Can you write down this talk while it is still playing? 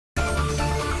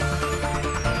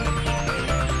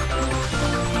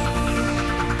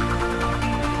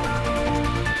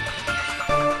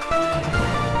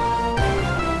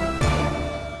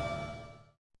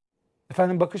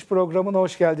Efendim Bakış programına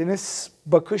hoş geldiniz.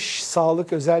 Bakış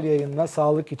Sağlık özel yayınına,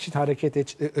 Sağlık için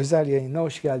Hareket özel yayınına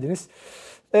hoş geldiniz.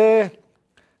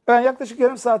 Ben yaklaşık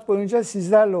yarım saat boyunca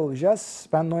sizlerle olacağız.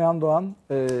 Ben Noyan Doğan.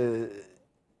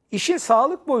 İşin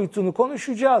sağlık boyutunu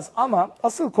konuşacağız ama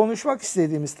asıl konuşmak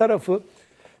istediğimiz tarafı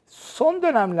son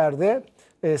dönemlerde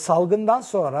salgından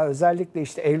sonra özellikle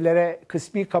işte evlere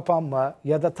kısmi kapanma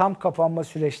ya da tam kapanma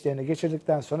süreçlerini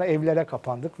geçirdikten sonra evlere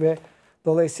kapandık ve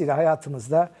dolayısıyla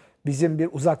hayatımızda bizim bir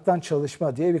uzaktan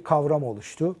çalışma diye bir kavram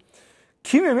oluştu.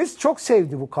 Kimimiz çok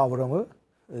sevdi bu kavramı,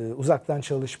 uzaktan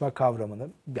çalışma kavramını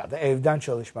ya da evden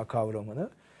çalışma kavramını.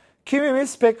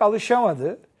 Kimimiz pek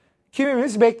alışamadı.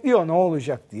 Kimimiz bekliyor ne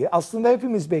olacak diye. Aslında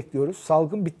hepimiz bekliyoruz.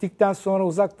 Salgın bittikten sonra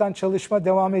uzaktan çalışma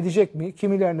devam edecek mi?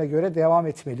 Kimilerine göre devam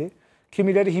etmeli.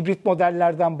 Kimileri hibrit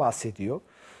modellerden bahsediyor.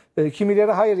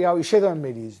 Kimileri hayır ya işe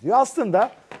dönmeliyiz diyor.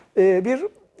 Aslında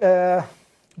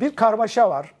bir karmaşa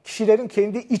var. Kişilerin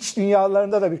kendi iç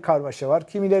dünyalarında da bir karmaşa var.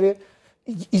 Kimileri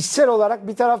içsel olarak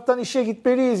bir taraftan işe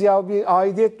gitmeliyiz ya bir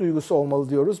aidiyet duygusu olmalı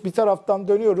diyoruz. Bir taraftan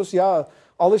dönüyoruz ya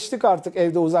alıştık artık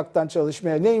evde uzaktan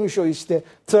çalışmaya. Neymiş o işte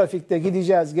trafikte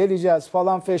gideceğiz geleceğiz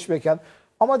falan feşmeken.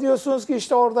 Ama diyorsunuz ki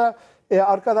işte orada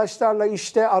arkadaşlarla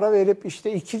işte ara verip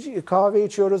işte iki kahve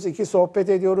içiyoruz, iki sohbet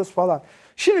ediyoruz falan.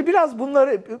 Şimdi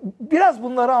biraz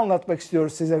bunları anlatmak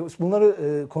istiyoruz size. Bunları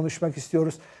konuşmak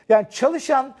istiyoruz. Yani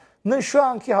çalışanın şu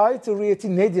anki hayat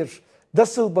hürriyeti nedir?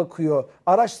 Nasıl bakıyor?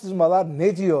 Araştırmalar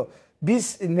ne diyor?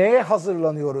 Biz neye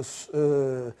hazırlanıyoruz?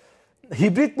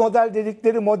 Hibrit model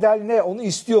dedikleri model ne? Onu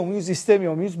istiyor muyuz,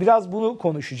 istemiyor muyuz? Biraz bunu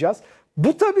konuşacağız.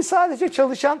 Bu tabii sadece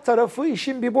çalışan tarafı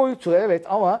işin bir boyutu evet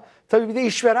ama tabii bir de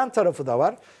işveren tarafı da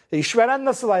var. İşveren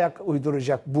nasıl ayak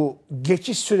uyduracak bu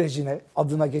geçiş sürecine,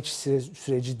 adına geçiş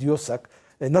süreci diyorsak,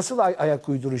 nasıl ayak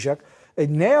uyduracak?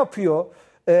 Ne yapıyor?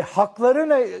 Hakları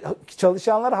ne?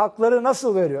 Çalışanlara hakları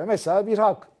nasıl veriyor? Mesela bir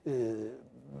hak,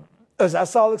 özel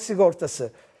sağlık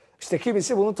sigortası. İşte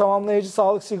kimisi bunu tamamlayıcı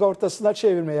sağlık sigortasına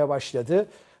çevirmeye başladı.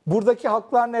 Buradaki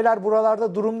haklar neler,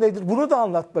 buralarda durum nedir? Bunu da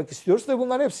anlatmak istiyoruz ve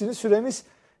bunların hepsini süremiz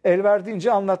el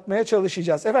verdiğince anlatmaya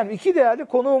çalışacağız. Efendim iki değerli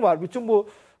konuğum var. Bütün bu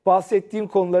bahsettiğim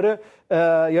konuları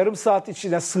yarım saat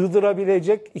içine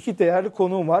sığdırabilecek iki değerli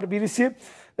konuğum var. Birisi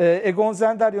Egon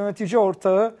Zender yönetici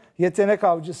ortağı, yetenek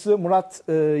avcısı Murat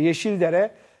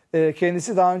Yeşildere.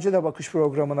 Kendisi daha önce de Bakış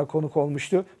programına konuk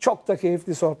olmuştu. Çok da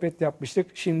keyifli sohbet yapmıştık.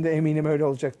 Şimdi eminim öyle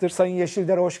olacaktır. Sayın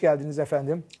Yeşildere hoş geldiniz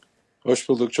efendim. Hoş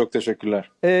bulduk. Çok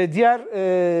teşekkürler. Diğer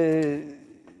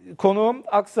konuğum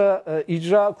Aksa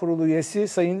İcra Kurulu üyesi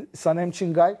Sayın Sanem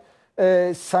Çıngay.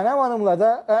 Sanem Hanım'la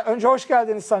da önce hoş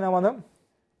geldiniz Sanem Hanım.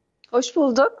 Hoş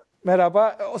bulduk.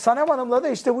 Merhaba. Sanem Hanım'la da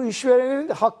işte bu işverenin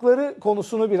hakları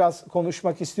konusunu biraz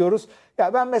konuşmak istiyoruz.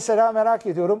 Ya ben mesela merak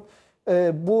ediyorum.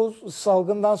 Bu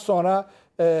salgından sonra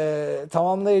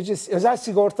tamamlayıcı özel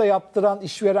sigorta yaptıran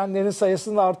işverenlerin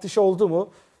sayısında artış oldu mu?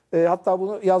 Hatta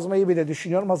bunu yazmayı bile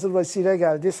düşünüyorum. Hazır vesile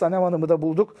geldi. Sanem Hanım'ı da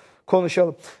bulduk.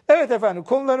 Konuşalım. Evet efendim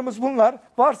konularımız bunlar.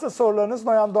 Varsa sorularınız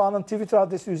Noyan Doğan'ın Twitter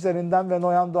adresi üzerinden ve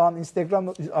Noyan Doğan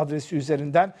Instagram adresi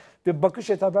üzerinden ve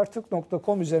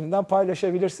bakış@habertürk.com üzerinden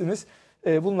paylaşabilirsiniz.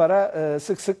 Bunlara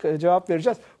sık sık cevap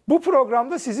vereceğiz. Bu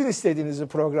programda sizin istediğiniz bir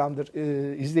programdır.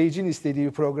 İzleyicinin istediği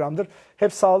bir programdır.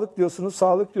 Hep sağlık diyorsunuz,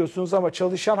 sağlık diyorsunuz ama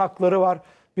çalışan hakları var.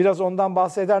 Biraz ondan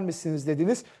bahseder misiniz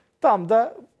dediniz. Tam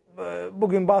da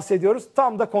bugün bahsediyoruz.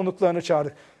 Tam da konuklarını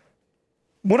çağırdık.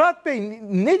 Murat Bey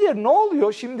nedir, ne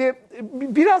oluyor? Şimdi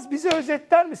biraz bize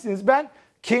özetler misiniz? Ben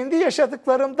kendi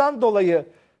yaşadıklarımdan dolayı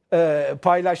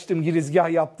paylaştım, girizgah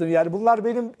yaptım. Yani bunlar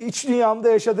benim iç dünyamda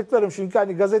yaşadıklarım. Çünkü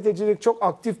hani gazetecilik çok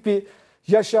aktif bir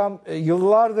yaşam.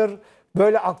 Yıllardır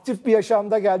böyle aktif bir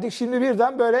yaşamda geldik. Şimdi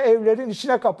birden böyle evlerin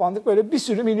içine kapandık. Böyle bir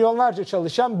sürü milyonlarca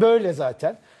çalışan böyle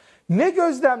zaten. Ne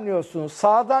gözlemliyorsunuz?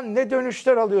 Sağdan ne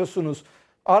dönüşler alıyorsunuz?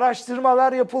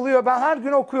 Araştırmalar yapılıyor. Ben her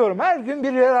gün okuyorum. Her gün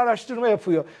birileri araştırma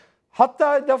yapıyor.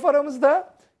 Hatta laf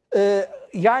aramızda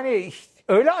yani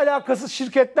öyle alakasız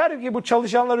şirketler ki bu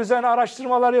çalışanlar üzerine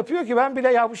araştırmalar yapıyor ki ben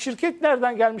bile ya bu şirket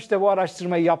nereden gelmiş de bu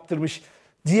araştırmayı yaptırmış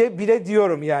diye bile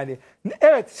diyorum yani.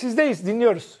 Evet sizdeyiz,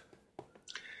 dinliyoruz.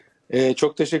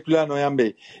 Çok teşekkürler Noyan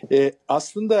Bey.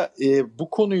 Aslında bu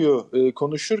konuyu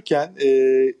konuşurken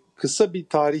kısa bir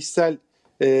tarihsel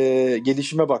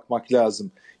gelişime bakmak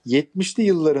lazım. 70'li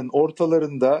yılların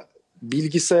ortalarında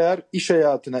bilgisayar iş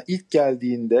hayatına ilk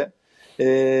geldiğinde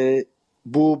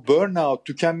bu burnout,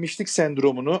 tükenmişlik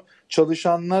sendromunu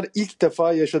çalışanlar ilk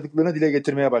defa yaşadıklarını dile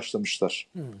getirmeye başlamışlar.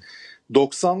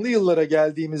 90'lı yıllara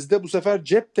geldiğimizde bu sefer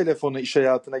cep telefonu iş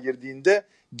hayatına girdiğinde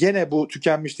gene bu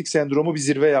tükenmişlik sendromu bir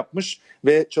zirve yapmış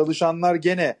ve çalışanlar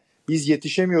gene biz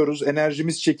yetişemiyoruz,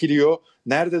 enerjimiz çekiliyor,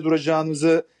 nerede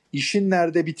duracağınızı, işin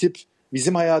nerede bitip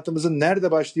bizim hayatımızın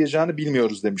nerede başlayacağını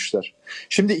bilmiyoruz demişler.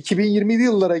 Şimdi 2020'li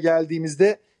yıllara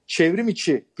geldiğimizde çevrim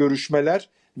içi görüşmeler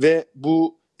ve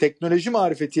bu teknoloji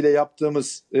marifetiyle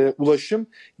yaptığımız ulaşım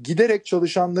giderek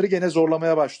çalışanları gene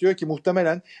zorlamaya başlıyor ki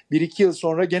muhtemelen 1-2 yıl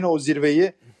sonra gene o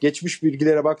zirveyi geçmiş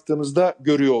bilgilere baktığımızda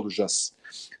görüyor olacağız.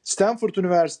 Stanford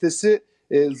Üniversitesi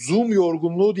Zoom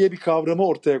yorgunluğu diye bir kavramı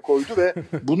ortaya koydu ve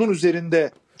bunun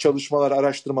üzerinde çalışmalar,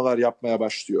 araştırmalar yapmaya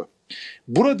başlıyor.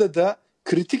 Burada da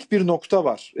kritik bir nokta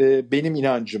var benim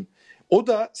inancım. O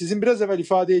da sizin biraz evvel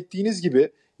ifade ettiğiniz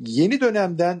gibi yeni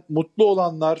dönemden mutlu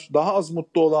olanlar, daha az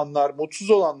mutlu olanlar, mutsuz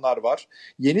olanlar var.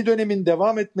 Yeni dönemin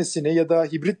devam etmesini ya da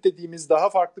hibrit dediğimiz daha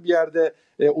farklı bir yerde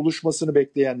oluşmasını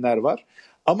bekleyenler var.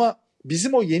 Ama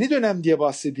bizim o yeni dönem diye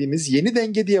bahsettiğimiz, yeni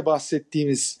denge diye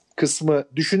bahsettiğimiz kısmı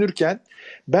düşünürken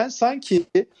ben sanki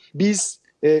biz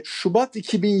Şubat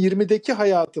 2020'deki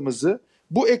hayatımızı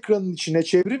bu ekranın içine,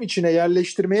 çevrim içine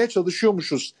yerleştirmeye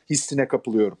çalışıyormuşuz hissine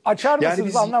kapılıyorum. Açar mısınız? Yani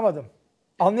biz, Anlamadım.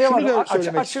 Anlayamadım. şunu da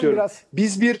söylemek istiyorum. Biraz.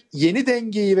 Biz bir yeni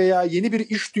dengeyi veya yeni bir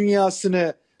iş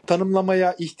dünyasını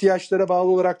tanımlamaya, ihtiyaçlara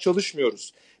bağlı olarak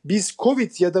çalışmıyoruz. Biz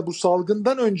Covid ya da bu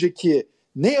salgından önceki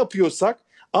ne yapıyorsak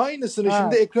aynısını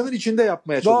şimdi ekranın içinde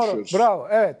yapmaya çalışıyoruz. Doğru, bravo,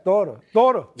 evet,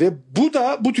 doğru. Ve bu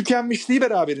da bu tükenmişliği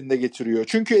beraberinde getiriyor.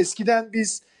 Çünkü eskiden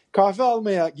biz kahve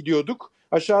almaya gidiyorduk,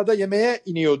 aşağıda yemeğe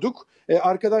iniyorduk,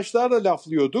 arkadaşlarla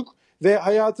laflıyorduk ve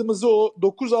hayatımızı o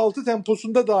 9-6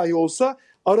 temposunda dahi olsa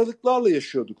aralıklarla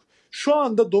yaşıyorduk. Şu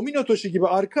anda domino taşı gibi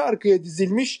arka arkaya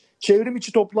dizilmiş çevrim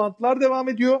içi toplantılar devam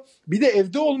ediyor. Bir de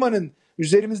evde olmanın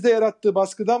üzerimizde yarattığı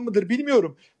baskıdan mıdır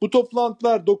bilmiyorum. Bu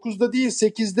toplantılar 9'da değil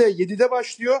 8'de 7'de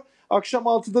başlıyor. Akşam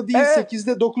 6'da değil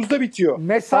 8'de 9'da bitiyor.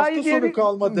 Mesai Hafta sonu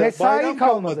kalmadı. Mesai Bayram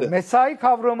kalmadı. Mesai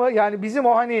kavramı, yani bizim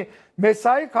o hani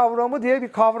mesai kavramı diye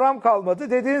bir kavram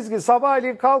kalmadı. Dediğiniz gibi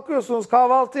sabahleyin kalkıyorsunuz,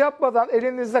 kahvaltı yapmadan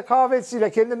elinizde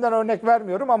kahvesiyle, kendimden örnek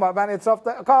vermiyorum ama ben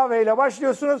etrafta kahveyle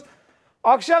başlıyorsunuz.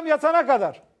 Akşam yatana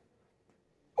kadar.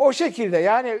 O şekilde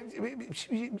yani.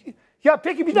 Ya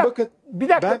peki bir dakika. Bakın,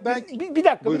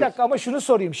 bir dakika ama şunu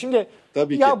sorayım. Şimdi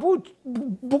Tabii ya ki.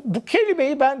 bu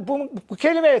kelimeyi ben bu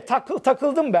kelimeye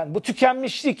takıldım ben. Bu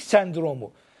tükenmişlik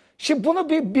sendromu. Şimdi bunu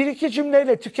bir iki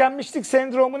cümleyle, tükenmişlik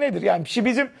sendromu nedir? Yani şimdi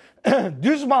bizim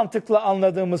düz mantıkla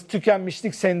anladığımız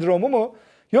tükenmişlik sendromu mu?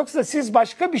 Yoksa siz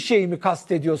başka bir şey mi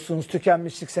kastediyorsunuz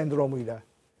tükenmişlik sendromuyla?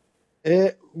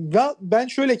 Ben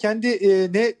şöyle kendi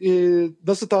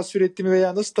nasıl tasvir ettiğimi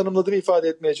veya nasıl tanımladığımı ifade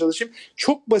etmeye çalışayım.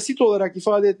 Çok basit olarak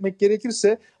ifade etmek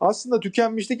gerekirse aslında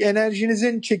tükenmişlik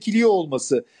enerjinizin çekiliyor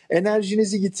olması,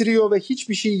 enerjinizi yitiriyor ve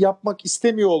hiçbir şey yapmak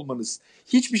istemiyor olmanız,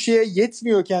 hiçbir şeye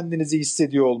yetmiyor kendinizi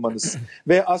hissediyor olmanız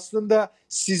ve aslında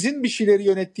sizin bir şeyleri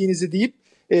yönettiğinizi deyip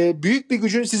büyük bir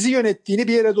gücün sizi yönettiğini,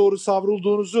 bir yere doğru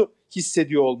savrulduğunuzu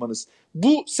hissediyor olmanız.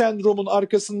 Bu sendromun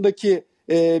arkasındaki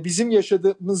bizim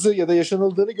yaşadığımızı ya da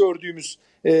yaşanıldığını gördüğümüz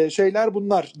şeyler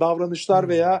bunlar. Davranışlar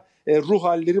veya ruh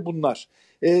halleri bunlar.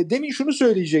 Demin şunu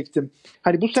söyleyecektim.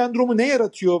 Hani bu sendromu ne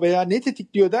yaratıyor veya ne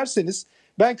tetikliyor derseniz,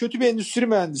 ben kötü bir endüstri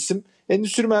mühendisiyim.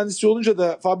 Endüstri mühendisi olunca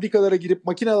da fabrikalara girip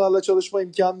makinelerle çalışma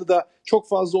imkanı da çok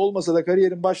fazla olmasa da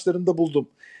kariyerin başlarında buldum.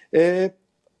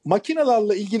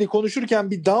 Makinelerle ilgili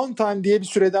konuşurken bir downtime diye bir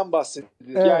süreden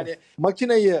bahsediyoruz. Evet. Yani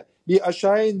makineyi bir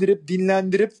aşağıya indirip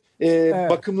dinlendirip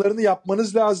bakımlarını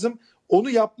yapmanız lazım. Onu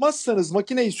yapmazsanız,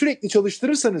 makineyi sürekli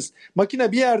çalıştırırsanız,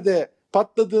 makine bir yerde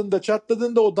patladığında,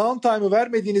 çatladığında o downtime'ı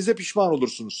vermediğinizde pişman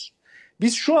olursunuz.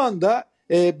 Biz şu anda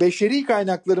beşeri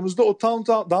kaynaklarımızda o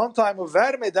downtime'ı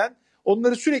vermeden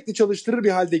onları sürekli çalıştırır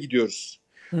bir halde gidiyoruz.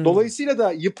 Dolayısıyla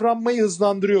da yıpranmayı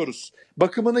hızlandırıyoruz.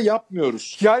 Bakımını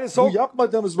yapmıyoruz. Yani bu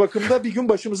yapmadığımız bakımda bir gün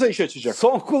başımıza iş açacak.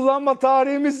 Son kullanma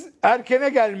tarihimiz erkene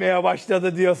gelmeye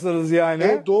başladı diyorsunuz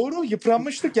yani. Doğru,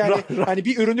 yıpranmıştık yani. Hani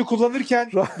bir ürünü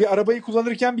kullanırken, bir arabayı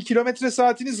kullanırken bir kilometre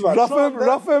saatiniz var.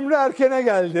 Raf ömrü erkene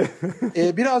geldi.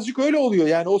 Birazcık öyle oluyor.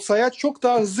 Yani o sayaç çok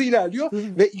daha hızlı ilerliyor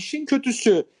ve işin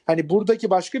kötüsü, hani buradaki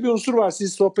başka bir unsur var.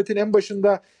 Siz sohbetin en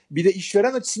başında bir de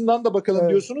işveren açısından da bakalım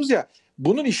diyorsunuz ya.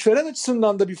 Bunun işveren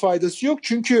açısından da bir faydası yok.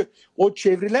 Çünkü o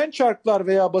çevrilen çarklar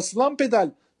veya basılan pedal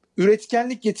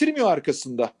üretkenlik getirmiyor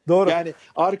arkasında. Doğru. Yani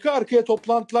arka arkaya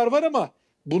toplantılar var ama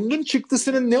bunun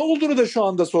çıktısının ne olduğunu da şu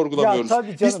anda sorgulamıyoruz. Canım,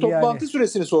 biz toplantı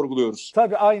süresini sorguluyoruz.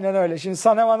 Tabii aynen öyle. Şimdi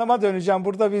Sanem Hanım'a döneceğim.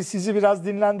 Burada sizi biraz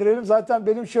dinlendirelim. Zaten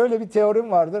benim şöyle bir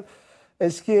teorim vardır.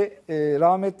 Eski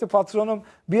rahmetli patronum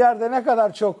bir yerde ne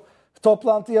kadar çok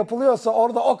toplantı yapılıyorsa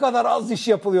orada o kadar az iş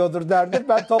yapılıyordur derdir.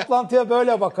 Ben toplantıya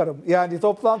böyle bakarım. Yani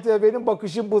toplantıya benim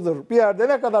bakışım budur. Bir yerde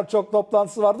ne kadar çok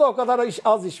toplantısı vardı o kadar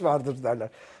az iş vardır derler.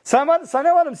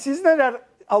 Sanem Hanım, siz neler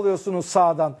alıyorsunuz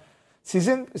sahadan?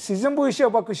 Sizin bu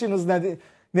işe bakışınız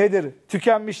nedir?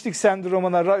 Tükenmişlik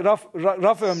sendromuna,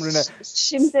 raf ömrüne.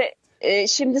 Şimdi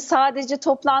Şimdi sadece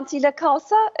toplantıyla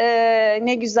kalsa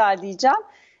ne güzel diyeceğim.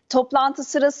 Toplantı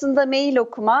sırasında mail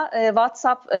okuma,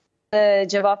 WhatsApp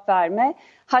cevap verme,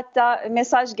 hatta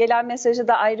gelen mesaja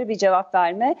da ayrı bir cevap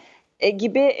verme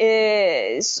gibi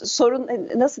sorun,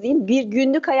 nasıl diyeyim, bir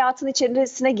günlük hayatın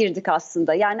içerisine girdik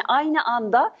aslında. Yani aynı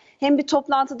anda hem bir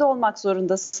toplantıda olmak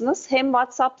zorundasınız hem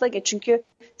WhatsApp'la, çünkü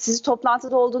sizi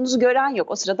toplantıda olduğunuzu gören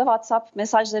yok. O sırada WhatsApp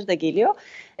mesajları da geliyor.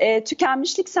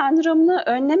 Tükenmişlik sendromunu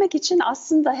önlemek için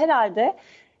aslında herhalde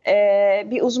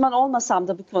bir uzman olmasam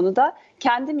da bu konuda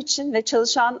kendim için ve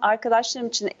çalışan arkadaşlarım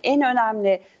için en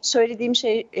önemli söylediğim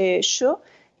şey şu: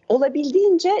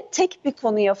 olabildiğince tek bir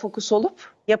konuya fokus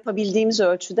olup yapabildiğimiz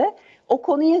ölçüde o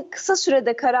konuyu kısa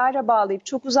sürede karara bağlayıp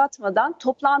çok uzatmadan,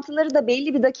 toplantıları da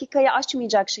belli bir dakikayı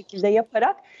aşmayacak şekilde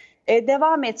yaparak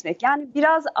devam etmek. Yani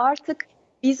biraz artık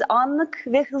biz anlık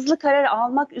ve hızlı karar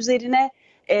almak üzerine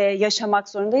yaşamak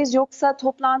zorundayız. Yoksa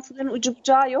toplantıların ucu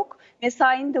bucağı yok,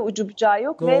 mesainin de ucu bucağı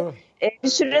yok. Doğru. Ve bir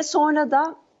süre sonra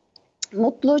da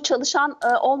mutlu çalışan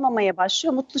olmamaya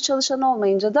başlıyor. Mutlu çalışan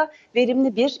olmayınca da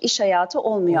verimli bir iş hayatı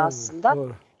olmuyor aslında.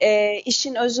 Doğru.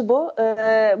 İşin özü bu.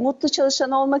 Mutlu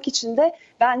çalışan olmak için de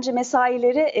bence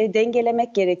mesaileri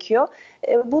dengelemek gerekiyor.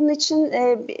 Bunun için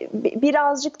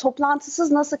birazcık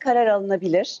toplantısız nasıl karar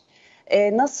alınabilir?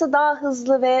 Nasıl daha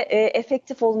hızlı ve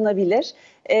efektif olunabilir?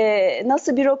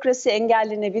 Nasıl bürokrasi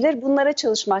engellenebilir? Bunlara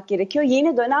çalışmak gerekiyor.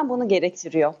 Yeni dönem bunu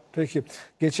gerektiriyor. Peki.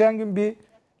 Geçen gün bir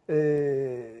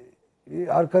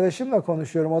arkadaşımla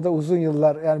konuşuyorum. O da uzun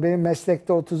yıllar, yani benim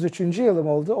meslekte 33. yılım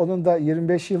oldu. Onun da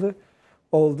 25 yılı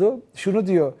oldu. Şunu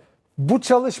diyor. Bu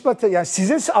çalışma, yani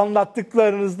sizin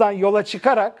anlattıklarınızdan yola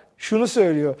çıkarak şunu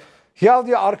söylüyor. Ya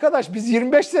diyor, arkadaş biz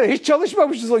 25 sene hiç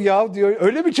çalışmamışız o ya diyor.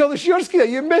 Öyle bir çalışıyoruz ki ya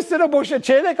 25 sene boşa,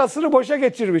 çeyrek asırı boşa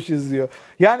geçirmişiz diyor.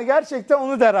 Yani gerçekten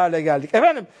onu der hale geldik.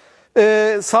 Efendim,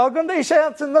 salgında iş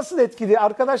hayatını nasıl etkili?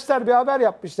 Arkadaşlar bir haber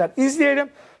yapmışlar. İzleyelim.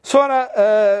 Sonra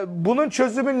bunun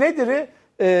çözümü nedir'i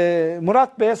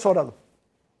Murat Bey'e soralım.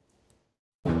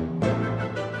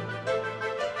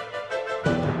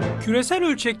 Küresel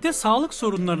ölçekte sağlık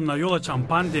sorunlarına yol açan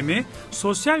pandemi,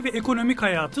 sosyal ve ekonomik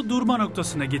hayatı durma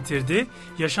noktasına getirdi.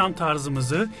 Yaşam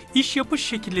tarzımızı, iş yapış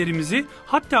şekillerimizi,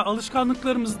 hatta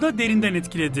alışkanlıklarımızı da derinden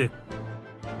etkiledi.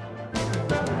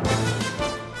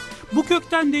 Bu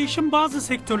kökten değişim bazı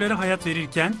sektörlere hayat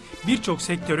verirken birçok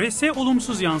sektöre ise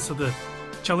olumsuz yansıdı.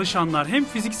 Çalışanlar hem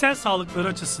fiziksel sağlıkları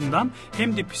açısından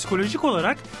hem de psikolojik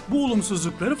olarak bu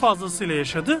olumsuzlukları fazlasıyla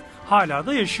yaşadı, hala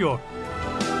da yaşıyor.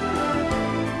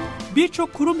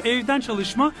 Birçok kurum evden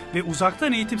çalışma ve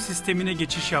uzaktan eğitim sistemine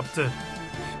geçiş yaptı.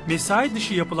 Mesai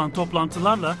dışı yapılan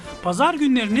toplantılarla pazar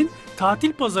günlerinin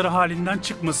tatil pazarı halinden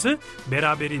çıkması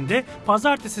beraberinde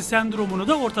pazartesi sendromunu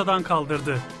da ortadan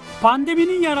kaldırdı.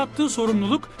 Pandeminin yarattığı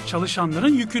sorumluluk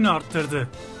çalışanların yükünü arttırdı.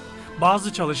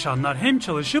 Bazı çalışanlar hem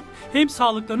çalışıp hem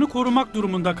sağlıklarını korumak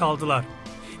durumunda kaldılar.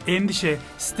 Endişe,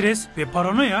 stres ve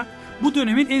paranoya bu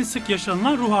dönemin en sık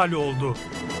yaşanılan ruh hali oldu.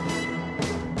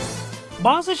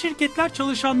 Bazı şirketler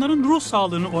çalışanların ruh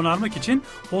sağlığını onarmak için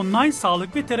online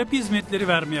sağlık ve terapi hizmetleri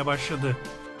vermeye başladı.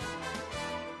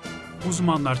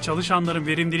 Uzmanlar çalışanların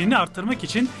verimliliğini arttırmak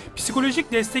için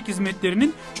psikolojik destek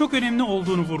hizmetlerinin çok önemli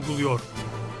olduğunu vurguluyor.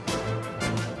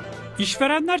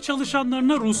 İşverenler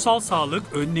çalışanlarına ruhsal sağlık,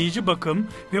 önleyici bakım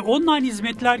ve online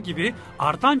hizmetler gibi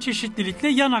artan çeşitlilikle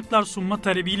yan haklar sunma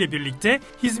talebiyle birlikte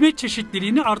hizmet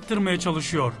çeşitliliğini arttırmaya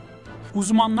çalışıyor.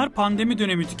 Uzmanlar pandemi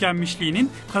dönemi tükenmişliğinin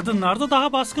kadınlarda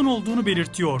daha baskın olduğunu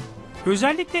belirtiyor.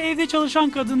 Özellikle evde çalışan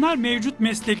kadınlar mevcut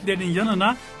mesleklerinin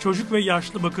yanına çocuk ve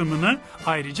yaşlı bakımını,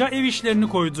 ayrıca ev işlerini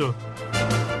koydu.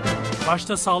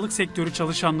 Başta sağlık sektörü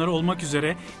çalışanları olmak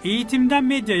üzere eğitimden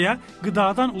medyaya,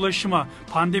 gıdadan ulaşıma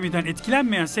pandemiden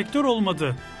etkilenmeyen sektör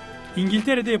olmadı.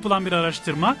 İngiltere'de yapılan bir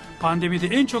araştırma pandemide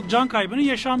en çok can kaybının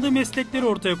yaşandığı meslekleri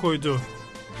ortaya koydu.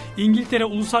 İngiltere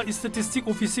Ulusal İstatistik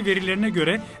Ofisi verilerine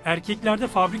göre erkeklerde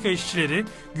fabrika işçileri,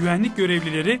 güvenlik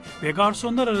görevlileri ve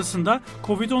garsonlar arasında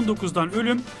Covid-19'dan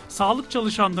ölüm sağlık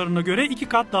çalışanlarına göre 2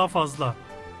 kat daha fazla.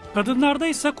 Kadınlarda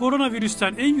ise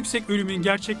koronavirüsten en yüksek ölümün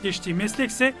gerçekleştiği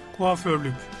meslekse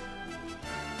kuaförlük.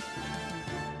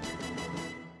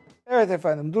 Evet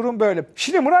efendim, durum böyle.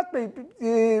 Şimdi Murat Bey,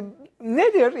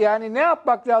 nedir yani, ne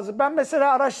yapmak lazım? Ben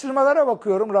mesela araştırmalara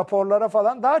bakıyorum, raporlara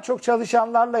falan, daha çok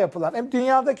çalışanlarla yapılan, hem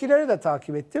dünyadakileri de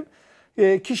takip ettim.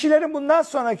 Kişilerin bundan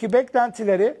sonraki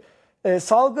beklentileri,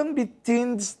 salgın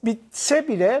bitse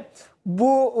bile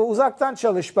bu uzaktan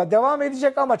çalışma devam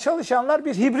edecek ama çalışanlar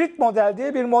bir hibrit model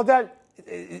diye bir model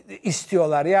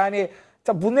istiyorlar. Yani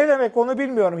bu ne demek onu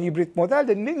bilmiyorum, hibrit model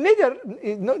de. Nedir?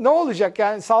 Ne olacak?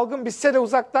 Yani salgın bitse de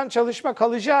uzaktan çalışma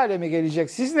kalıcı hale mi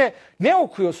gelecek? Siz ne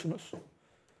okuyorsunuz?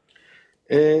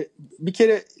 Bir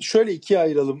kere şöyle ikiye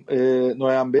ayıralım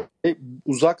Noyan Bey.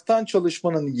 Uzaktan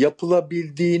çalışmanın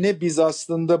yapılabildiğini biz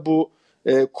aslında bu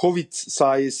Covid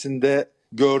sayesinde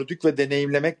gördük ve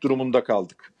deneyimlemek durumunda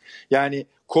kaldık. Yani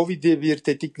Covid'i bir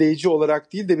tetikleyici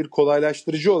olarak değil de bir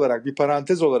kolaylaştırıcı olarak, bir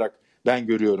parantez olarak ben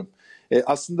görüyorum.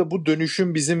 Aslında bu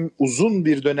dönüşüm bizim uzun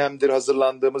bir dönemdir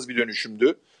hazırlandığımız bir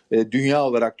dönüşümdü. Dünya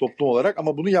olarak, toplum olarak,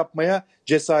 ama bunu yapmaya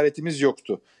cesaretimiz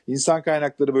yoktu. İnsan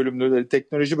kaynakları bölümleri,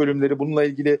 teknoloji bölümleri bununla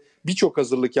ilgili birçok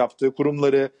hazırlık yaptı.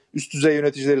 Kurumları, üst düzey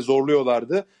yöneticileri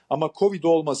zorluyorlardı. Ama Covid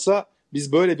olmasa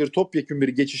biz böyle bir topyekün bir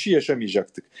geçişi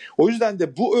yaşamayacaktık. O yüzden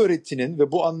de bu öğretinin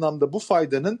ve bu anlamda bu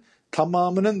faydanın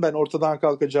tamamının ben ortadan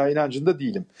kalkacağı inancında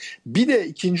değilim. Bir de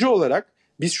ikinci olarak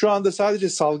biz şu anda sadece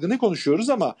salgını konuşuyoruz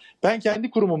ama ben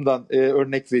kendi kurumumdan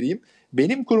örnek vereyim.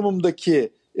 Benim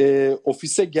kurumumdaki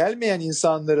ofise gelmeyen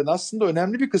insanların aslında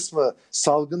önemli bir kısmı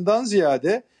salgından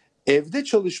ziyade evde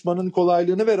çalışmanın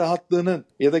kolaylığını ve rahatlığının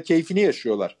ya da keyfini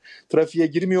yaşıyorlar. Trafiğe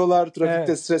girmiyorlar,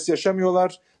 trafikte stres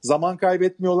yaşamıyorlar, zaman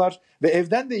kaybetmiyorlar ve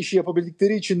evden de işi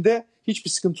yapabildikleri için de hiçbir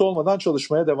sıkıntı olmadan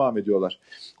çalışmaya devam ediyorlar.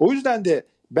 O yüzden de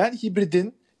ben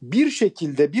hibridin bir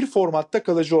şekilde bir formatta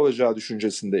kalıcı olacağı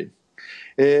düşüncesindeyim.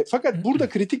 Fakat burada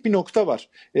kritik bir nokta var.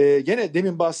 Gene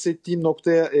demin bahsettiğim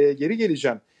noktaya geri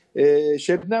geleceğim.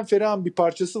 Şebnem Ferah'ın bir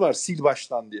parçası var, Sil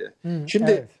Baştan diye.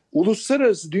 Şimdi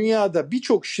uluslararası dünyada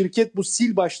birçok şirket bu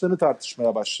sil baştanı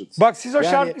tartışmaya başladı. Bak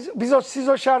siz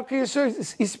o şarkıyı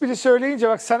ismini söyleyince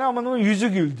bak Sanem'in yüzü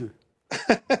güldü.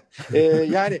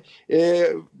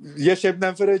 Ya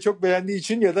Şebnem Ferah'ı çok beğendiği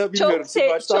için ya da bilmiyorum.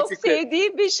 Çok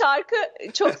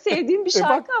sevdiğim bir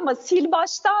şarkı, ama sil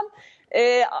baştan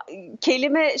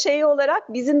kelime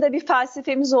olarak bizim de bir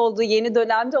felsefemiz oldu yeni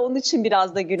dönemde. Onun için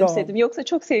biraz da gülümsedim. Tamam. Yoksa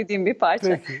çok sevdiğim bir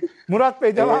parça. Peki. Murat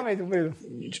Bey devam edin buyurun.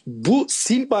 Bu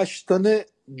sil baştanı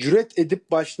cüret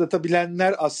edip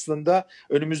başlatabilenler aslında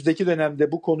önümüzdeki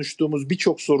dönemde bu konuştuğumuz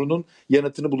birçok sorunun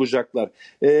yanıtını bulacaklar.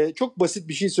 Çok basit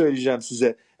bir şey söyleyeceğim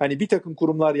size. Hani bir takım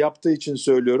kurumlar yaptığı için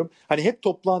söylüyorum. Hani hep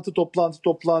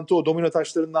toplantı o domino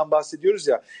taşlarından bahsediyoruz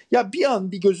ya. Ya bir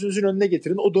an bir gözünüzün önüne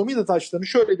getirin. O domino taşlarını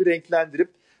şöyle bir renklendirip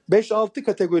 5-6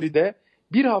 kategoride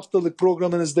bir haftalık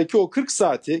programınızdaki o 40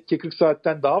 saati, ki 40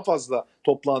 saatten daha fazla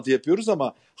toplantı yapıyoruz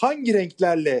ama hangi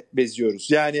renklerle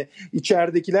beziyoruz? Yani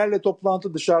içeridekilerle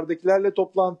toplantı, dışarıdakilerle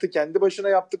toplantı, kendi başına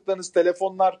yaptıklarınız,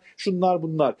 telefonlar, şunlar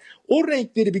bunlar. O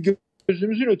renkleri bir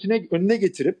gözümüzün önüne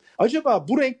getirip acaba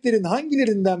bu renklerin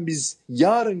hangilerinden biz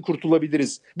yarın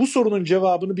kurtulabiliriz? Bu sorunun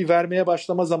cevabını bir vermeye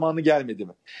başlama zamanı gelmedi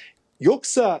mi?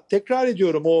 Yoksa tekrar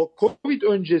ediyorum, o Covid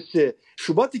öncesi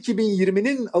Şubat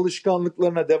 2020'nin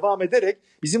alışkanlıklarına devam ederek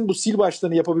bizim bu sil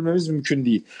baştanı yapabilmemiz mümkün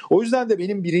değil. O yüzden de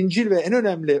benim birincil ve en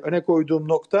önemli öne koyduğum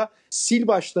nokta, sil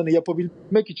baştanı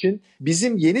yapabilmek için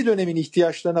bizim yeni dönemin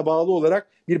ihtiyaçlarına bağlı olarak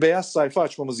bir beyaz sayfa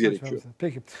açmamız gerekiyor.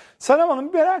 Peki. Sanem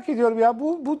Hanım, merak ediyorum ya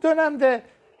bu dönemde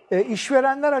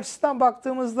işverenler açısından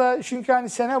baktığımızda, çünkü hani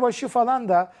sene başı falan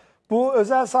da bu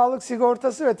özel sağlık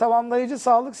sigortası ve tamamlayıcı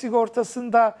sağlık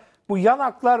sigortasında bu yan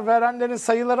haklar verenlerin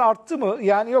sayıları arttı mı?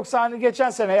 Yani yoksa hani geçen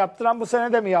sene yaptıran bu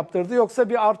sene de mi yaptırdı? Yoksa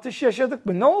bir artış yaşadık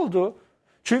mı? Ne oldu?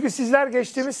 Çünkü sizler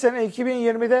geçtiğimiz sene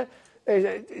 2020'de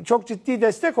çok ciddi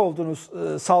destek oldunuz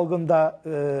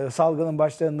salgının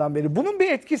başlarından beri. Bunun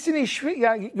bir etkisini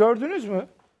yani gördünüz mü?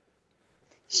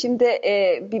 Şimdi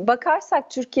bir bakarsak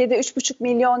Türkiye'de 3,5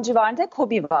 milyon civarında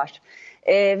KOBİ var.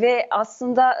 Ve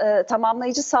aslında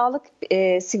tamamlayıcı sağlık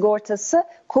sigortası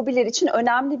KOBİ'ler için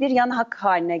önemli bir yan hak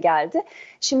haline geldi.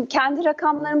 Şimdi kendi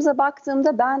rakamlarımıza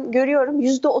baktığımda ben görüyorum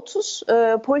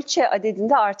 %30 poliçe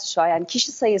adedinde artış var. Yani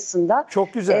kişi sayısında.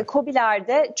 Çok güzel.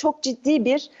 KOBİ'lerde çok ciddi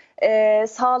bir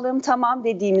sağlığım tamam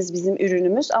dediğimiz bizim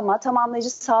ürünümüz ama tamamlayıcı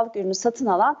sağlık ürünü satın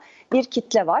alan bir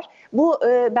kitle var. Bu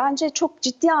bence çok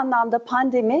ciddi anlamda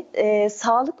pandemi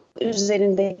sağlık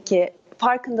üzerindeki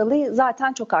farkındalığı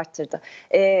zaten çok arttırdı.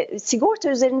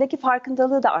 Sigorta üzerindeki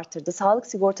farkındalığı da arttırdı. Sağlık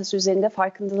sigortası üzerinde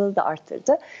farkındalığı da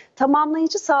arttırdı.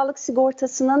 Tamamlayıcı sağlık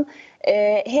sigortasının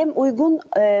hem uygun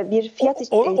bir fiyat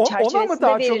çerçevesinde verilmesi. Ona mı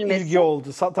daha çok ilgi oldu?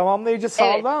 Tamamlayıcı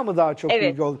sağlığa mı daha çok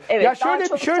ilgi oldu? Evet, ya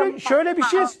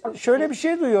şöyle bir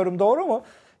şey duyuyorum, doğru mu?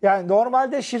 Yani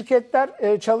normalde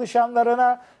şirketler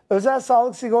çalışanlarına özel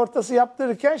sağlık sigortası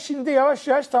yaptırırken şimdi yavaş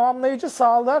yavaş tamamlayıcı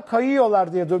sağlığa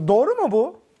kayıyorlar diye. Doğru mu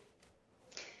bu?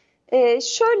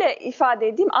 Şöyle ifade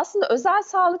edeyim, aslında özel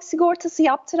sağlık sigortası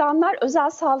yaptıranlar özel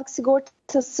sağlık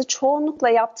sigortası çoğunlukla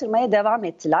yaptırmaya devam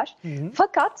ettiler.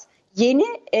 Fakat yeni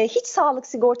hiç sağlık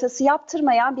sigortası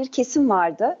yaptırmayan bir kesim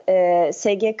vardı.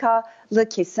 SGK KOBİ'lı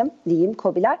kesim diyeyim,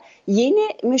 KOBİ'ler. Yeni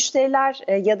müşteriler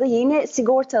ya da yeni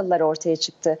sigortalılar ortaya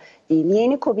çıktı diyeyim.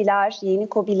 Yeni KOBİ'ler, yeni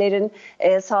KOBİ'lerin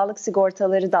sağlık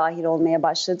sigortaları dahil olmaya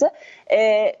başladı.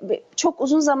 Çok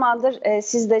uzun zamandır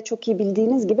siz de çok iyi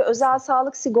bildiğiniz gibi özel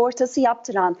sağlık sigortası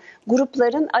yaptıran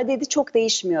grupların adedi çok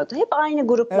değişmiyordu. Hep aynı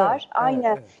gruplar,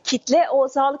 aynı kitle o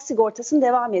sağlık sigortasını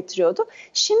devam ettiriyordu.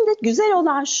 Şimdi güzel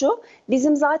olan şu,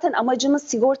 bizim zaten amacımız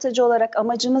sigortacı olarak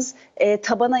amacımız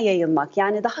tabana yayılmak.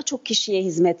 Yani daha çok kişiye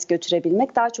hizmet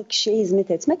götürebilmek, daha çok kişiye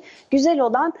hizmet etmek. Güzel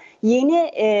olan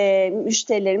yeni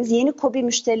müşterilerimiz, yeni KOBİ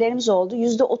müşterilerimiz oldu.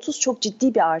 %30 çok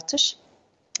ciddi bir artış.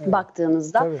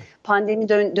 Baktığınızda pandemi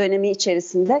dönemi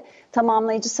içerisinde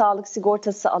tamamlayıcı sağlık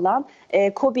sigortası alan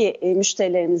KOBİ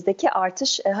müşterilerimizdeki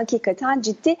artış hakikaten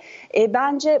ciddi.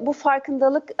 Bence bu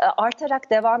farkındalık artarak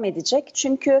devam edecek.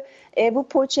 Çünkü bu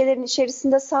poliçelerin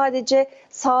içerisinde sadece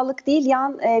sağlık değil,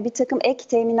 bir takım ek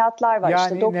teminatlar var. Yani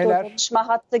işte doktor danışma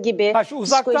hattı gibi. Şu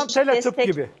uzaktan teletıp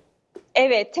gibi.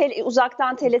 Evet,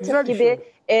 uzaktan teletıp gibi,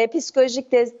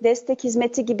 psikolojik destek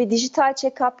hizmeti gibi, dijital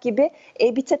check-up gibi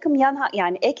bir takım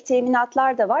yani ek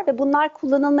teminatlar da var ve bunlar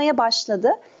kullanılmaya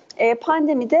başladı.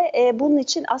 Pandemide bunun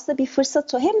için aslında bir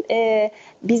fırsat, hem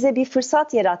bize bir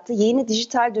fırsat yarattı yeni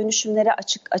dijital dönüşümlere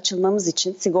açılmamız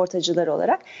için sigortacılar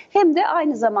olarak, hem de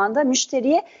aynı zamanda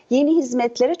müşteriye yeni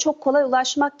hizmetlere çok kolay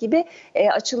ulaşmak gibi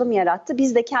açılım yarattı.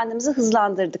 Biz de kendimizi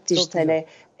hızlandırdık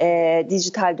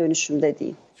dijital dönüşümde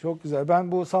diyeyim. Çok güzel.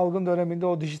 Ben bu salgın döneminde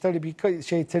o dijitali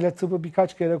teletıbı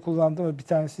birkaç kere kullandım. Bir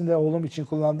tanesini de oğlum için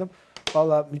kullandım.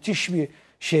 Vallahi müthiş bir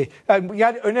şey.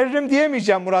 Yani öneririm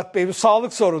diyemeyeceğim Murat Bey. Bu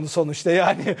sağlık sorunu sonuçta.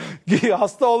 Yani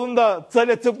hasta olun da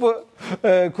teletıbı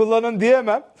kullanın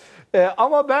diyemem.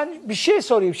 Ama ben bir şey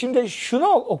sorayım. Şimdi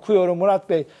şunu okuyorum Murat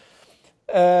Bey.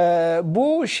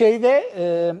 Bu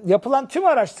yapılan tüm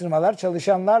araştırmalar,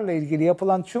 çalışanlarla ilgili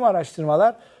yapılan tüm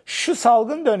araştırmalar şu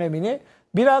salgın dönemini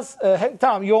biraz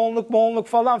tamam yoğunluk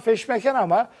falan feşmeken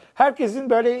ama herkesin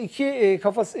böyle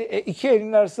iki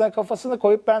elinin arasına kafasını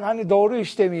koyup ben hani doğru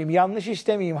işte miyim, yanlış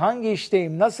işte miyim, hangi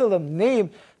işteyim, nasılım, neyim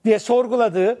diye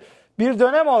sorguladığı bir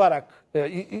dönem olarak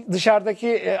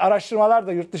dışarıdaki araştırmalar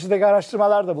da, yurt dışındaki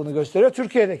araştırmalar da bunu gösteriyor.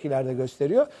 Türkiye'dekiler de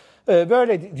gösteriyor.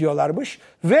 Böyle diyorlarmış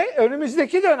ve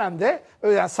önümüzdeki dönemde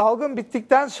yani salgın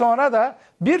bittikten sonra da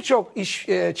birçok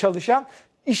çalışan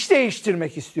İş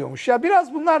değiştirmek istiyormuş. Ya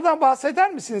biraz bunlardan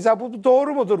bahseder misiniz? Ya bu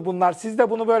doğru mudur bunlar? Siz de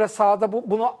bunu böyle sahada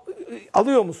bunu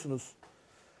alıyor musunuz?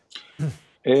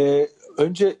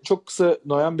 Önce çok kısa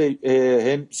Noyan Bey,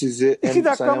 hem sizi hem 2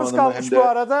 dakikamız Sanem Hanım'ı kalmış hem de bu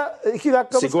arada. 2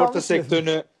 dakikamız sigorta kalmış.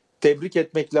 sektörünü tebrik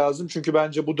etmek lazım. Çünkü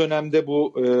bence bu dönemde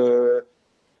bu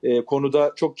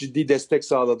konuda çok ciddi destek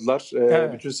sağladılar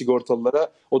bütün sigortalılara.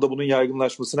 O da bunun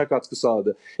yaygınlaşmasına katkı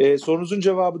sağladı. Sorunuzun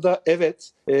cevabı da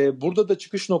evet. Burada da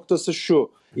çıkış noktası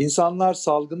şu. İnsanlar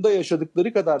salgında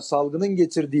yaşadıkları kadar salgının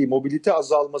getirdiği mobilite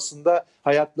azalmasında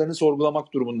hayatlarını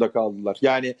sorgulamak durumunda kaldılar.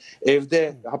 Yani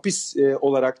evde hapis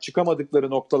olarak çıkamadıkları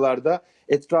noktalarda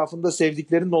etrafında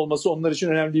sevdiklerinin olması onlar için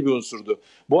önemli bir unsurdu.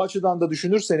 Bu açıdan da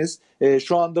düşünürseniz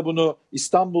şu anda bunu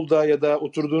İstanbul'da ya da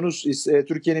oturduğunuz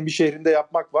Türkiye'nin bir şehrinde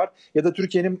yapmak var ya da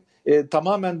Türkiye'nin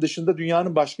tamamen dışında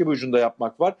dünyanın başka bir ucunda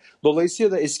yapmak var.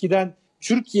 Dolayısıyla da eskiden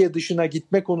Türkiye dışına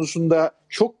gitme konusunda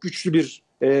çok güçlü bir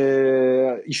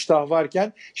iştah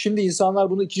varken şimdi insanlar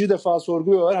bunu 2. defa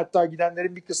sorguluyorlar. Hatta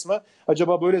gidenlerin bir kısmı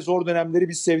acaba böyle zor dönemleri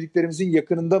biz sevdiklerimizin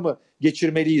yakınında mı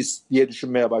geçirmeliyiz diye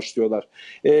düşünmeye başlıyorlar.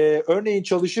 Örneğin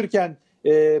çalışırken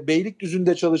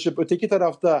Beylikdüzü'nde çalışıp öteki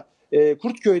tarafta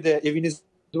Kurtköy'de eviniz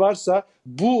varsa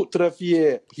bu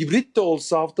trafiğe hibrit de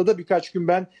olsa haftada birkaç gün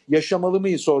ben yaşamalı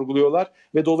mıyı sorguluyorlar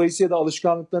ve dolayısıyla da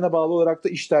alışkanlıklarına bağlı olarak da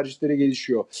iş tercihleri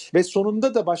gelişiyor. Ve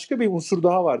sonunda da başka bir unsur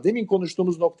daha var. Demin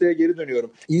konuştuğumuz noktaya geri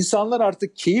dönüyorum. İnsanlar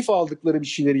artık keyif aldıkları bir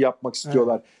şeyleri yapmak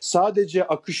istiyorlar. Evet. Sadece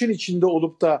akışın içinde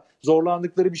olup da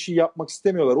zorlandıkları bir şey yapmak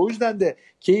istemiyorlar. O yüzden de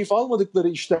keyif almadıkları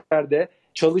işlerde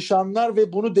çalışanlar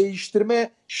ve bunu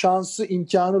değiştirme şansı,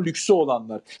 imkanı, lüksü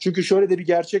olanlar. Çünkü şöyle de bir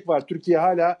gerçek var. Türkiye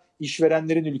hala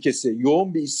işverenlerin ülkesi.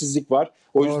 Yoğun bir işsizlik var.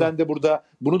 O yüzden de burada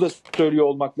bunu da söylüyor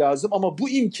olmak lazım. Ama bu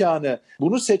imkanı,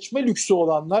 bunu seçme lüksü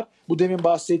olanlar bu demin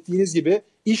bahsettiğiniz gibi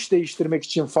iş değiştirmek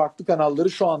için farklı kanalları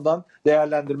şu andan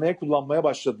değerlendirmeye, kullanmaya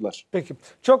başladılar. Peki.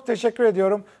 Çok teşekkür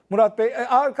ediyorum Murat Bey.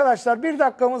 Arkadaşlar 1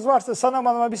 dakikamız varsa Sanem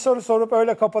Hanım'a bir soru sorup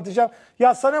öyle kapatacağım.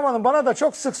 Ya Sanem Hanım bana da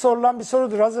çok sık sorulan bir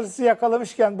sorudur. Hazır sizi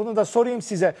yakalamışken bunu da sorayım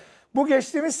size. Bu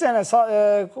geçtiğimiz sene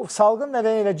salgın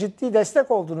nedeniyle ciddi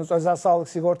destek oldunuz özel sağlık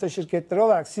sigorta şirketleri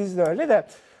olarak, siz de öyle de.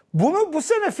 Bunu bu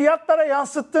sene fiyatlara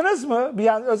yansıttınız mı?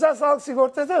 Yani özel sağlık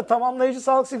sigortası da tamamlayıcı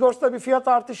sağlık sigortasında bir fiyat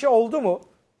artışı oldu mu?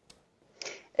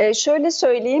 Şöyle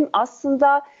söyleyeyim,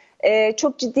 aslında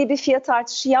çok ciddi bir fiyat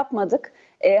artışı yapmadık.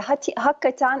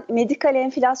 Hakikaten medikal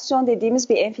enflasyon dediğimiz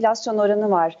bir enflasyon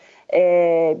oranı var.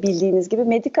 Bildiğiniz gibi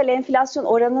medikal enflasyon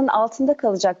oranının altında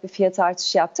kalacak bir fiyat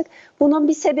artışı yaptık. Bunun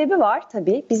bir sebebi var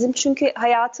tabii. Bizim çünkü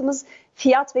hayatımız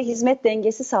fiyat ve hizmet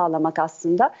dengesi sağlamak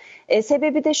aslında.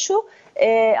 Sebebi de şu,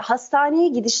 hastaneye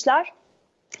gidişler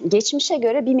geçmişe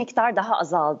göre bir miktar daha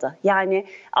azaldı. Yani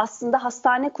aslında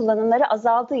hastane kullanımları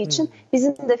azaldığı için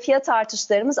bizim de fiyat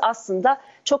artışlarımız aslında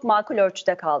çok makul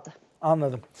ölçüde kaldı.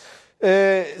 Anladım.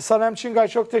 Sanem, Çıngay,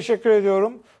 çok teşekkür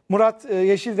ediyorum. Murat,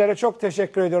 Yeşildere, çok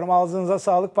teşekkür ediyorum. Ağzınıza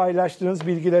sağlık, paylaştığınız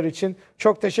bilgiler için.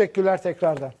 Çok teşekkürler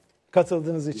tekrardan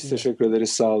katıldığınız için. Biz teşekkür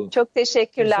ederiz, sağ olun. Çok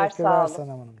teşekkürler, sağ olun. Sanem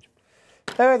Hanımcığım.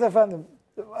 Evet efendim,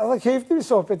 keyifli bir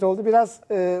sohbet oldu. Biraz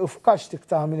ufuk açtık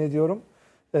tahmin ediyorum.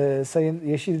 Sayın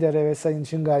Yeşildere ve Sayın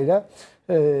Çıngay'la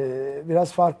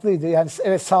biraz farklıydı. Yani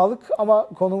evet, sağlık ama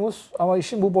konumuz, ama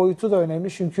işin bu boyutu da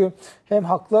önemli. Çünkü hem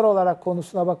haklar olarak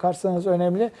konusuna bakarsanız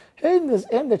önemli,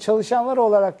 hem de çalışanlar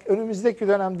olarak önümüzdeki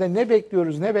dönemde ne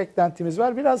bekliyoruz, ne beklentimiz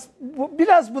var.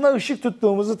 Biraz buna ışık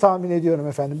tuttuğumuzu tahmin ediyorum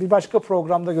efendim. Bir başka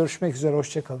programda görüşmek üzere,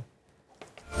 hoşça kalın.